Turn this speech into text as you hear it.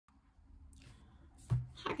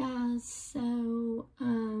guys, so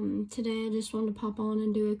today I just wanted to pop on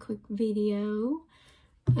and do a quick video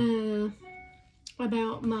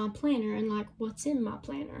about my planner and like what's in my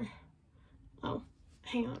planner. Oh,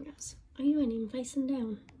 hang on guys. Oh, you ain't even facing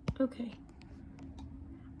down. Okay.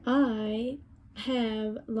 I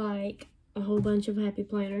have like a whole bunch of happy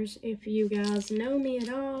planners. If you guys know me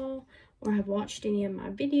at all or have watched any of my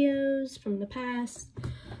videos from the past,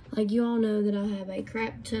 like you all know that I have a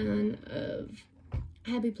crap ton of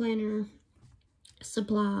happy planner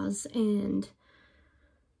supplies and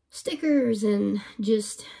stickers and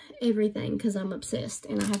just everything because I'm obsessed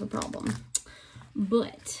and I have a problem.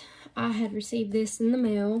 But I had received this in the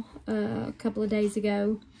mail a couple of days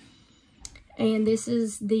ago, and this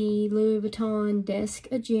is the Louis Vuitton desk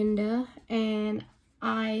agenda, and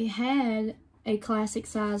I had a classic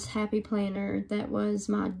size happy planner that was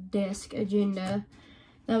my desk agenda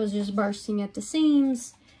that was just bursting at the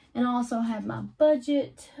seams. And I also have my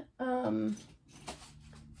budget,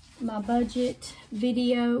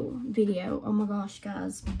 video, oh my gosh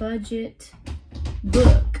guys, budget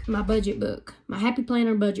book, my budget book, my happy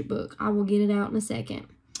planner budget book. I will get it out in a second,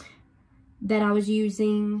 that I was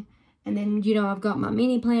using. And then, you know, I've got my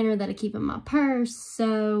mini planner that I keep in my purse.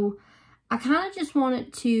 So I kind of just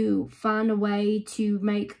wanted to find a way to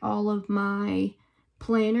make all of my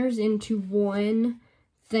planners into one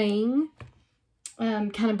thing.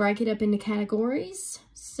 Kind of break it up into categories.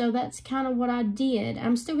 So that's kind of what I did.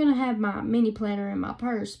 I'm still going to have my mini planner in my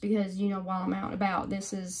purse because, you know, while I'm out and about,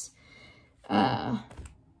 this is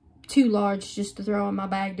too large just to throw in my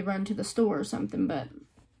bag to run to the store or something. But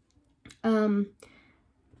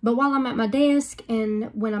while I'm at my desk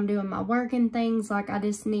and when I'm doing my work and things, like I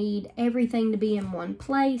just need everything to be in one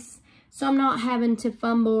place. So I'm not having to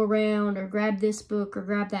fumble around or grab this book or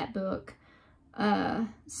grab that book.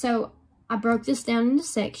 So I broke this down into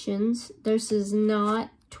sections. This is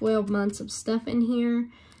not 12 months of stuff in here.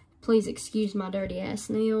 Please excuse my dirty ass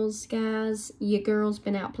nails, guys. Your girl's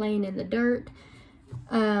been out playing in the dirt.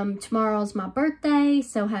 Tomorrow's my birthday,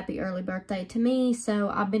 so happy early birthday to me. So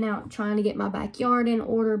I've been out trying to get my backyard in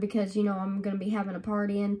order because, you know, I'm going to be having a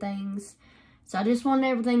party and things. So I just wanted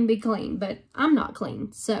everything to be clean, but I'm not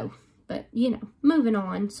clean, so... But, you know, moving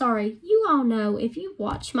on. Sorry, you all know, if you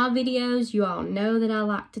watch my videos, you all know that I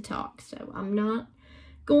like to talk. So, I'm not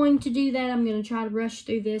going to do that. I'm going to try to rush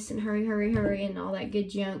through this and hurry, and all that good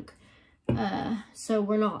junk. So,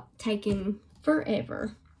 we're not taking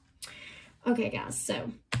forever. Okay, guys,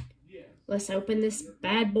 so, let's open this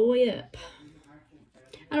bad boy up.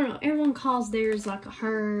 I don't know, everyone calls theirs like a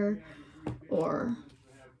her, or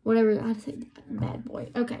whatever. I say bad boy.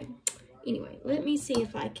 Okay. Anyway, let me see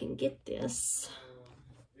if I can get this.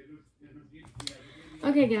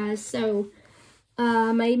 Okay, guys, so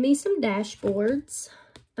I made me some dashboards.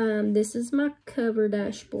 This is my cover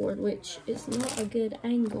dashboard, which is not a good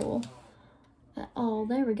angle at all.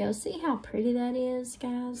 There we go. See how pretty that is,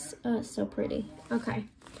 guys? It's so pretty. Okay,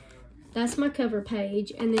 that's my cover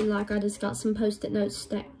page. And then, like, I just got some Post-it notes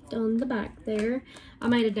stacked on the back there. I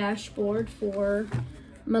made a dashboard for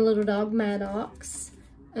my little dog, Maddox.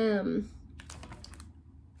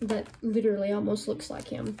 That literally almost looks like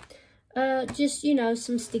him. Just, you know,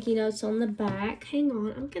 some sticky notes on the back. Hang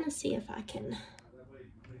on, I'm gonna see if I can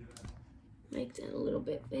make that a little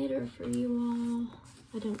bit better for you all.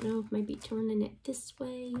 I don't know if maybe turning it this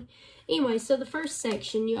way. Anyway, so the first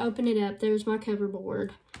section, you open it up, there's my cover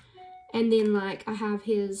board. And then, like, I have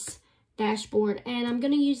his dashboard, and I'm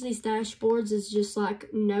gonna use these dashboards as just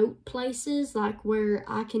like note places, like where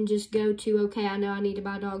I can just go to, okay, I know I need to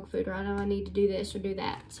buy dog food, or I know I need to do this or do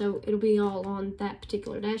that. So it'll be all on that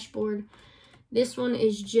particular dashboard. This one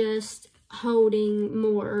is just holding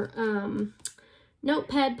more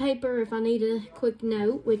notepad paper if I need a quick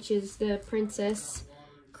note, which is the princess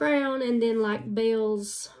crown, and then like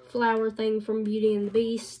Belle's flower thing from Beauty and the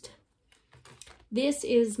Beast. This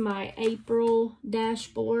is my April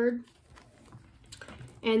dashboard.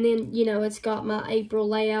 And then, you know, it's got my April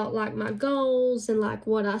layout, like my goals and like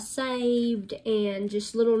what I saved, and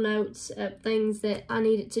just little notes of things that I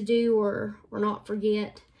needed to do or not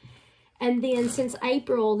forget. And then since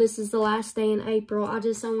April, this is the last day in April, I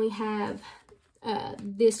just only have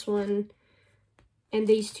this one and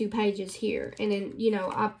these 2 pages here. And then, you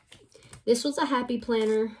know, this was a happy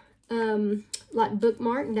planner, like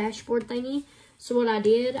bookmark dashboard thingy. So what I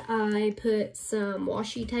did, I put some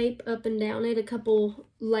washi tape up and down it, a couple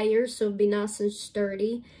layers so it'd be nice and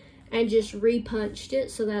sturdy, and just re-punched it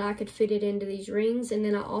so that I could fit it into these rings. And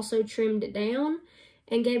then I also trimmed it down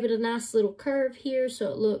and gave it a nice little curve here so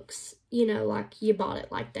it looks, you know, like you bought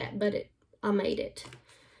it like that, but I made it.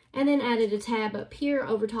 And then added a tab up here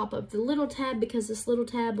over top of the little tab because this little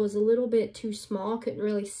tab was a little bit too small. Couldn't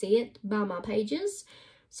really see it by my pages.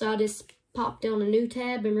 So I just popped on a new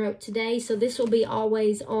tab and wrote today. So this will be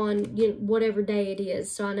always on, you know, whatever day it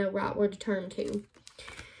is. So I know right where to turn to.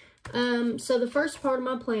 So the first part of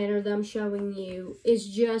my planner that I'm showing you is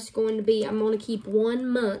just going to be, I'm going to keep 1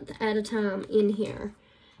 month at a time in here.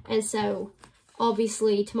 And so,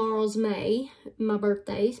 obviously, tomorrow's May, my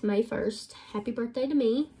birthday, May 1st. Happy birthday to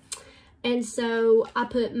me. And so, I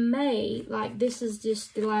put May, like this is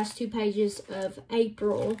just the last 2 pages of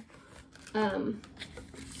April.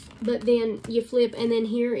 But then you flip, and then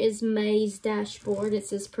here is May's dashboard.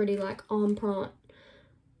 It's this pretty, like, empreinte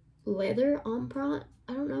leather, empreinte.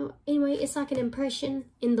 I don't know. Anyway, it's like an impression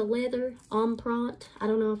in the leather, empreinte. I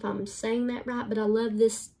don't know if I'm saying that right, but I love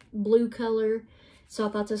this blue color. So I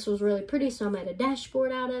thought this was really pretty, so I made a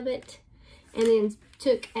dashboard out of it. And then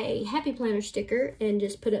took a Happy Planner sticker and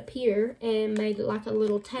just put up here and made it like a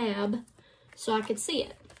little tab so I could see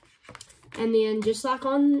it. And then just like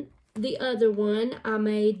on the other one, I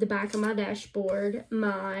made the back of my dashboard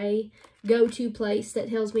my go-to place that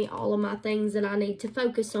tells me all of my things that I need to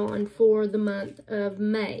focus on for the month of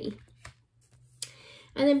May.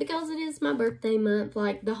 And then because it is my birthday month,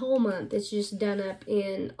 like the whole month, it's just done up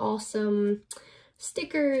in awesome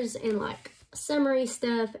stickers and like summary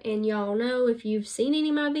stuff. And y'all know, if you've seen any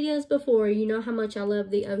of my videos before, you know how much I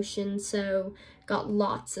love the ocean. So got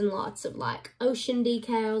lots and lots of like ocean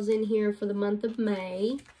decals in here for the month of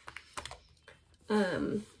May.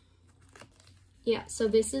 Yeah, so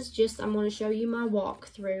this is just, I'm going to show you my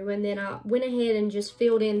walkthrough, and then I went ahead and just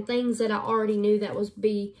filled in things that I already knew that was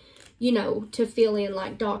you know, to fill in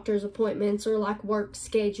like doctor's appointments or like work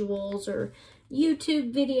schedules or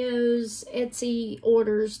YouTube videos, Etsy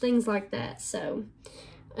orders, things like that. So,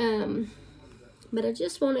 but I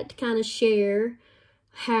just wanted to kind of share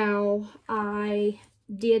how I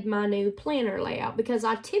did my new planner layout, because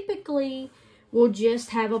I typically will just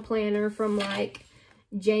have a planner from like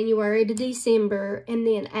January to December and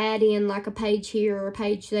then add in like a page here or a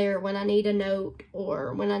page there when I need a note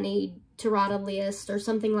or when I need to write a list or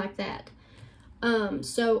something like that.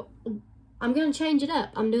 So I'm going to change it up.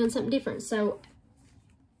 I'm doing something different. So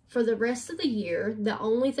for the rest of the year, the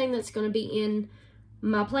only thing that's going to be in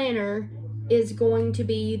my planner is going to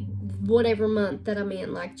be whatever month that I'm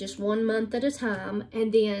in, like just 1 month at a time.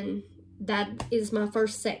 And then that is my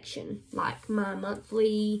first section, like my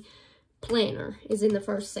monthly planner is in the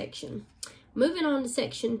first section. Moving on to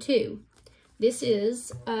section 2. This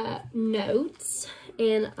is notes,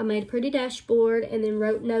 and I made a pretty dashboard and then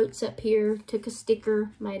wrote notes up here, took a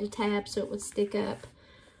sticker, made a tab so it would stick up.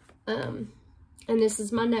 And this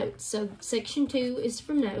is my notes. So section 2 is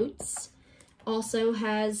for notes. Also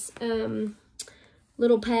has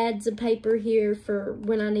little pads of paper here for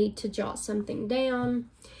when I need to jot something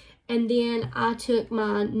down. And then I took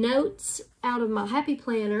my notes out of my Happy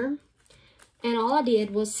Planner, and all I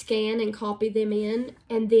did was scan and copy them in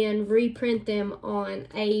and then reprint them on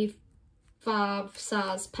A5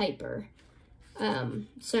 size paper.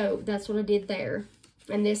 So that's what I did there.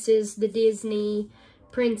 And this is the Disney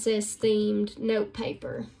princess themed note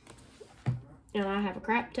paper. And I have a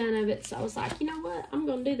crap ton of it, so I was like, you know what, I'm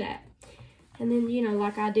going to do that. And then, you know,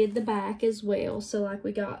 like I did the back as well. So like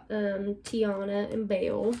we got Tiana and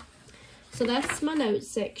Belle. So that's my notes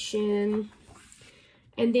section.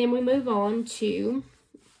 And then we move on to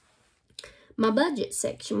my budget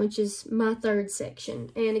section, which is my third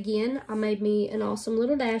section. And again, I made me an awesome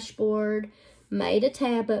little dashboard, made a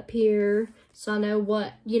tab up here so I know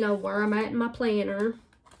what, you know, where I'm at in my planner.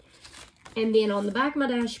 And then on the back of my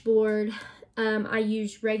dashboard, I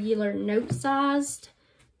used regular note-sized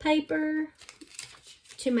paper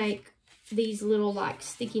to make these little like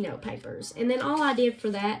sticky note papers. And then all I did for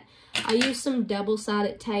that, I used some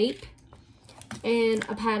double-sided tape and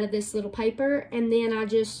a pad of this little paper, and then I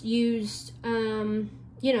just used,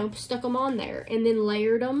 you know, stuck them on there and then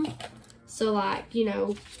layered them. So like, you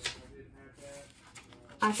know,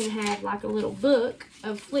 I can have like a little book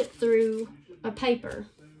of flip through a paper.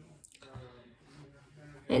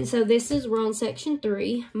 And so this is, we're on section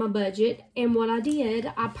 3, my budget. And what I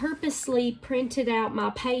did, I purposely printed out my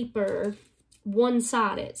paper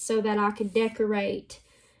one-sided so that I could decorate,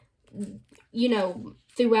 you know,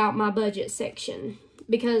 throughout my budget section.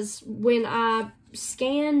 Because when I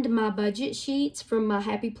scanned my budget sheets from my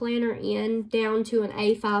Happy Planner in down to an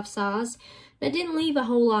A5 size, that didn't leave a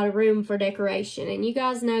whole lot of room for decoration. And you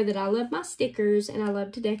guys know that I love my stickers and I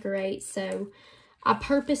love to decorate, so I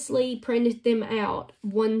purposely printed them out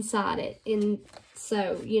one-sided, and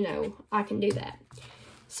so, you know, I can do that.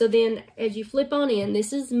 So then as you flip on in,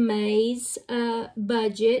 this is May's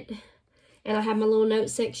budget. And I have my little note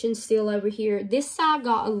section still over here. This side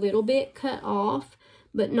got a little bit cut off,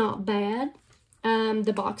 but not bad.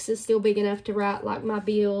 The box is still big enough to write like my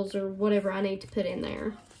bills or whatever I need to put in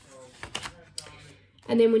there.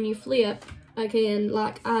 And then when you flip, again,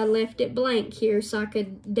 like I left it blank here so I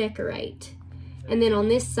could decorate. And then on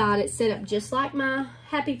this side, it's set up just like my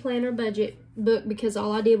Happy Planner budget book, because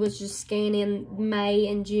all I did was just scan in May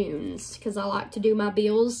and June's, because I like to do my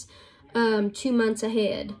bills 2 months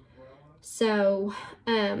ahead. So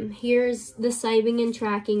here's the saving and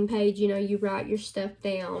tracking page. You know, you write your stuff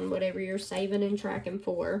down, whatever you're saving and tracking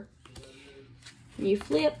for. You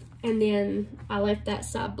flip, and then I left that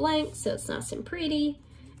side blank so it's nice and pretty.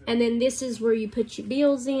 And then this is where you put your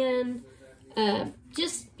bills in.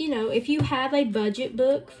 Just, you know, if you have a budget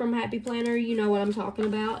book from Happy Planner, you know what I'm talking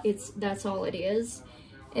about. That's all it is.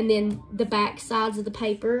 And then the back sides of the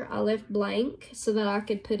paper I left blank so that I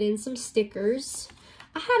could put in some stickers.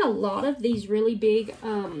 I had a lot of these really big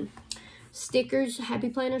stickers, Happy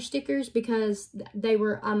Planner stickers, because they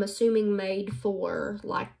were, I'm assuming, made for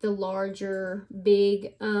like the larger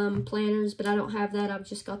big planners, but I don't have that. I've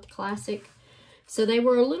just got the classic. So they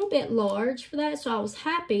were a little bit large for that, so I was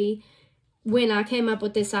happy when I came up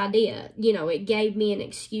with this idea. You know, it gave me an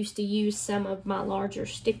excuse to use some of my larger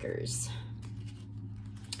stickers.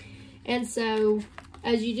 And so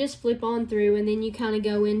as you just flip on through, and then you kind of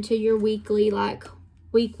go into your weekly, like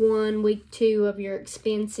week 1, week 2 of your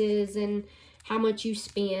expenses and how much you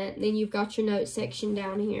spent. And then you've got your note section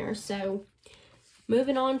down here. So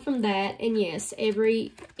moving on from that, and yes,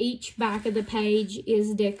 each back of the page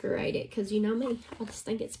is decorated, because you know me, I just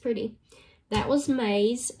think it's pretty. That was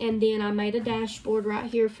May's, and then I made a dashboard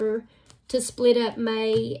right here to split up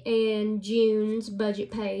May and June's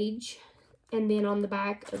budget page. And then on the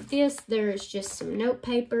back of this, there is just some note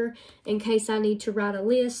paper in case I need to write a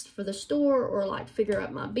list for the store or like figure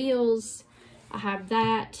out my bills. I have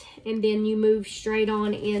that, and then you move straight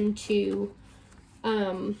on into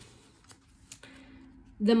the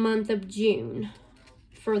month of June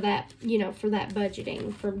for that, you know, for that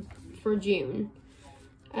budgeting for June.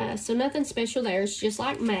 So nothing special there. It's just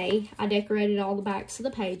like May. I decorated all the backs of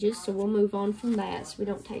the pages, so we'll move on from that so we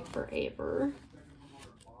don't take forever.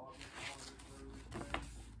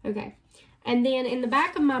 Okay, and then in the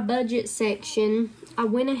back of my budget section, I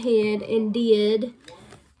went ahead and did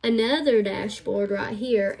another dashboard right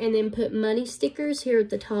here, and then put money stickers here at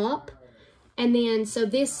the top. And then, so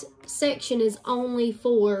this section is only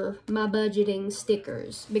for my budgeting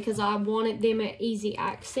stickers, because I wanted them at easy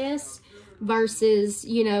access versus,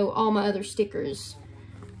 you know, all my other stickers.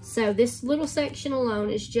 So this little section alone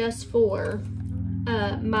is just for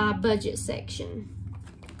my budget section.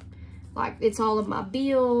 Like, it's all of my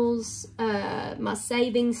bills, my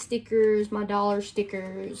savings stickers, my dollar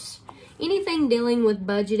stickers, anything dealing with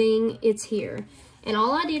budgeting, it's here. And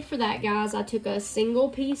all I did for that, guys, I took a single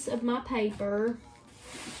piece of my paper,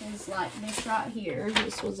 which is like this right here.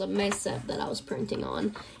 This was a mess up that I was printing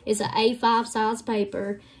on. It's an A5 size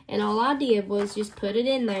paper, and all I did was just put it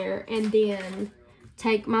in there and then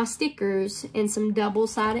take my stickers and some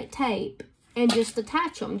double-sided tape and just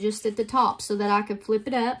attach them just at the top so that I could flip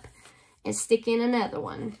it up and stick in another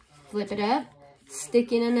one. Flip it up,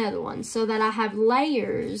 stick in another one, so that I have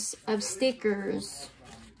layers of stickers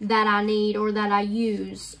that I need or that I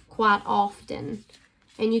use quite often.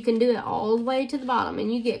 And you can do it all the way to the bottom,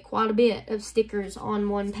 and you get quite a bit of stickers on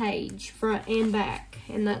one page, front and back.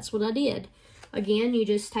 And that's what I did. Again, you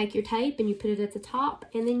just take your tape and you put it at the top,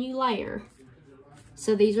 and then you layer.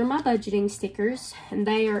 So these are my budgeting stickers, and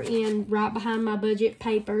they are in right behind my budget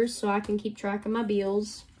papers so I can keep track of my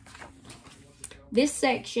bills. This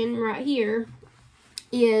section right here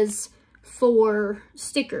is for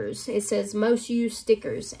stickers. It says most used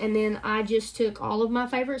stickers, and then I just took all of my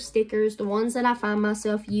favorite stickers, the ones that I find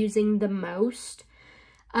myself using the most.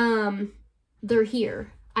 They're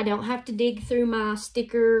here. I don't have to dig through my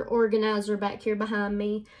sticker organizer back here behind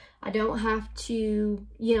me. I don't have to,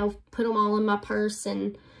 you know, put them all in my purse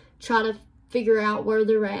and try to figure out where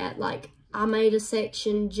they're at. Like, I made a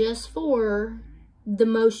section just for the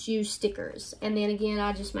most used stickers. And then again,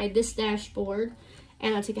 I just made this dashboard,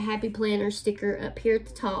 and I took a Happy Planner sticker up here at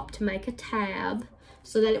the top to make a tab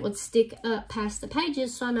so that it would stick up past the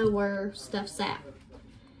pages so I know where stuff's at.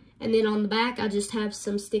 And then on the back, I just have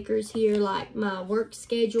some stickers here, like my work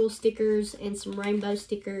schedule stickers and some rainbow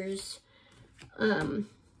stickers. And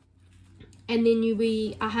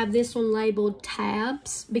then I have this one labeled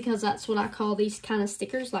tabs, because that's what I call these kind of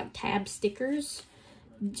stickers, like tab stickers.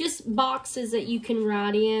 Just boxes that you can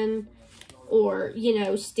write in or, you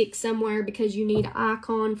know, stick somewhere because you need an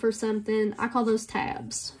icon for something. I call those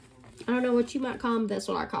tabs. I don't know what you might call them. That's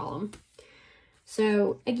what I call them.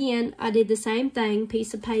 So, again, I did the same thing.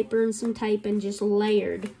 Piece of paper and some tape and just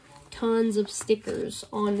layered tons of stickers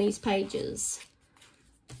on these pages.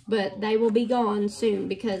 But they will be gone soon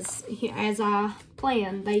because, as I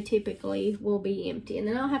planned, they typically will be empty. And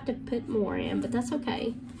then I'll have to put more in, but that's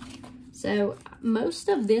okay. So, most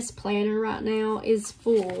of this planner right now is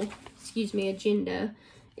full, excuse me, agenda,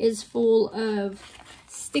 is full of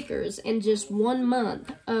stickers and just 1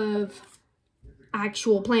 month of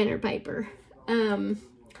actual planner paper.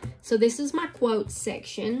 So this is my quotes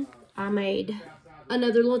section. I made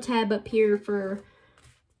another little tab up here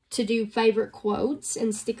to do favorite quotes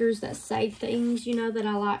and stickers that say things, you know, that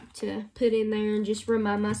I like to put in there and just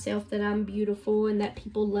remind myself that I'm beautiful and that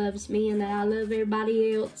people loves me and that I love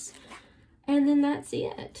everybody else. And then that's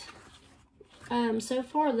it. So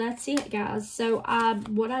far that's it, guys. So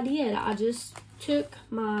what I did, I just took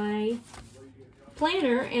my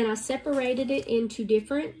planner and I separated it into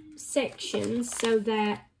different sections so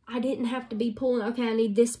that I didn't have to be pulling, okay, I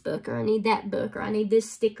need this book, or I need that book, or I need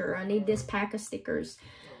this sticker, I need this pack of stickers.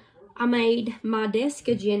 I made my desk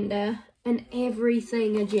agenda an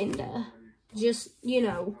everything agenda, just, you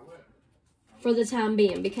know, for the time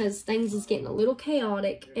being, because things is getting a little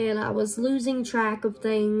chaotic and I was losing track of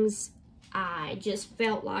things. I just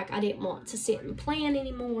felt like I didn't want to sit and plan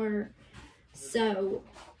anymore. So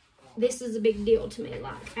this is a big deal to me,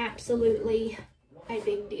 like absolutely a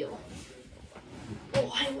big deal. Oh,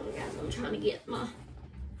 hang on, guys. I'm trying to get my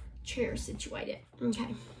chair situated.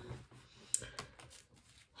 Okay.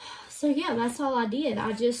 So, yeah, that's all I did.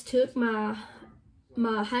 I just took my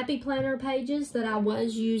Happy Planner pages that I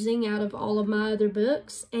was using out of all of my other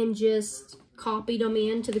books and just copied them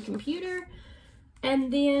into the computer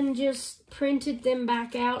and then just printed them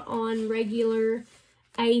back out on regular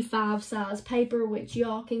A5 size paper, which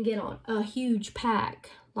y'all can get on a huge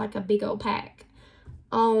pack, like a big old pack,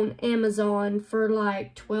 on Amazon for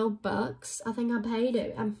like 12 bucks. I think I paid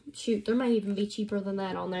it. Shoot, there may even be cheaper than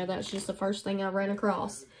that on there. That's just the first thing I ran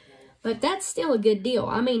across. But that's still a good deal.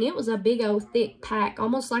 I mean, it was a big old thick pack,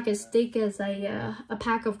 almost like as thick as a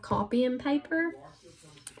pack of copying paper.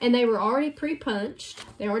 And they were already pre-punched.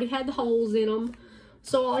 They already had the holes in them.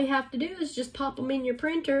 So all you have to do is just pop them in your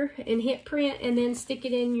printer and hit print and then stick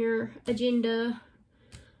it in your agenda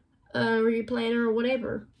or your planner or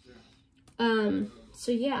whatever.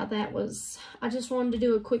 So yeah, I just wanted to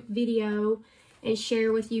do a quick video and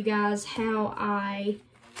share with you guys how I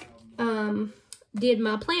did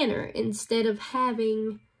my planner instead of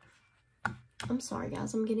having, I'm sorry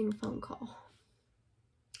guys, I'm getting a phone call.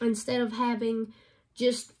 Instead of having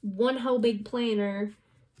just one whole big planner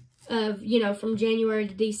of, you know, from January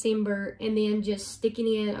to December and then just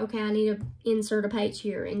sticking in, okay, I need to insert a page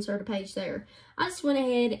here, insert a page there. I just went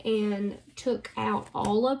ahead and took out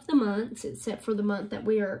all of the months except for the month that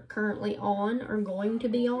we are currently on or going to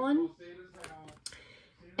be on.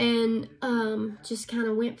 And just kind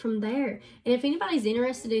of went from there. And if anybody's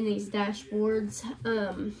interested in these dashboards,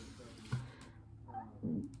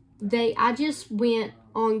 I just went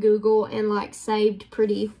on Google and like saved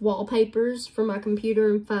pretty wallpapers for my computer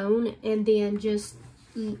and phone, and then just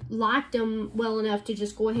liked them well enough to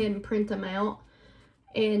just go ahead and print them out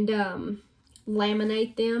and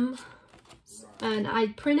laminate them. And I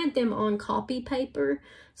printed them on copy paper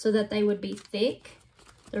so that they would be thick.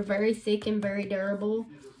 They're very thick and very durable.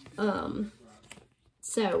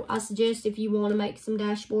 So I suggest if you want to make some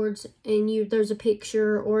dashboards and there's a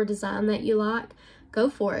picture or a design that you like, go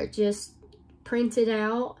for it. Just print it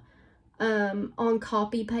out on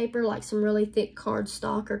copy paper, like some really thick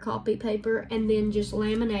cardstock or copy paper, and then just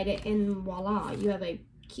laminate it, and voila, you have a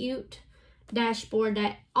cute dashboard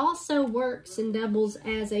that also works and doubles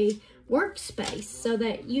as a workspace so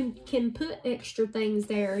that you can put extra things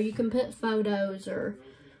there. You can put photos or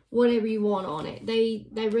whatever you want on it.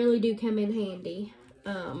 They really do come in handy.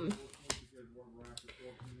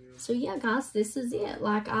 So yeah, guys, this is it.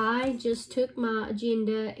 Like, I just took my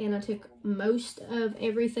agenda and I took most of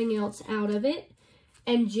everything else out of it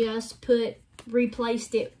and just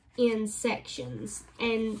replaced it in sections,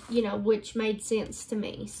 and, you know, which made sense to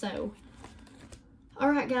me. So,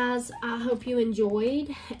 alright guys, I hope you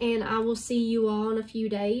enjoyed, and I will see you all in a few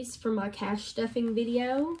days for my cash stuffing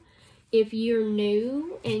video. If you're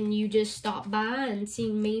new and you just stopped by and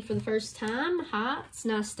seen me for the first time, hi, it's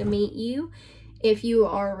nice to meet you. If you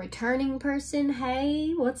are a returning person,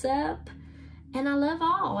 hey, what's up? And I love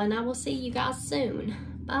all, and I will see you guys soon.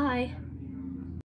 Bye.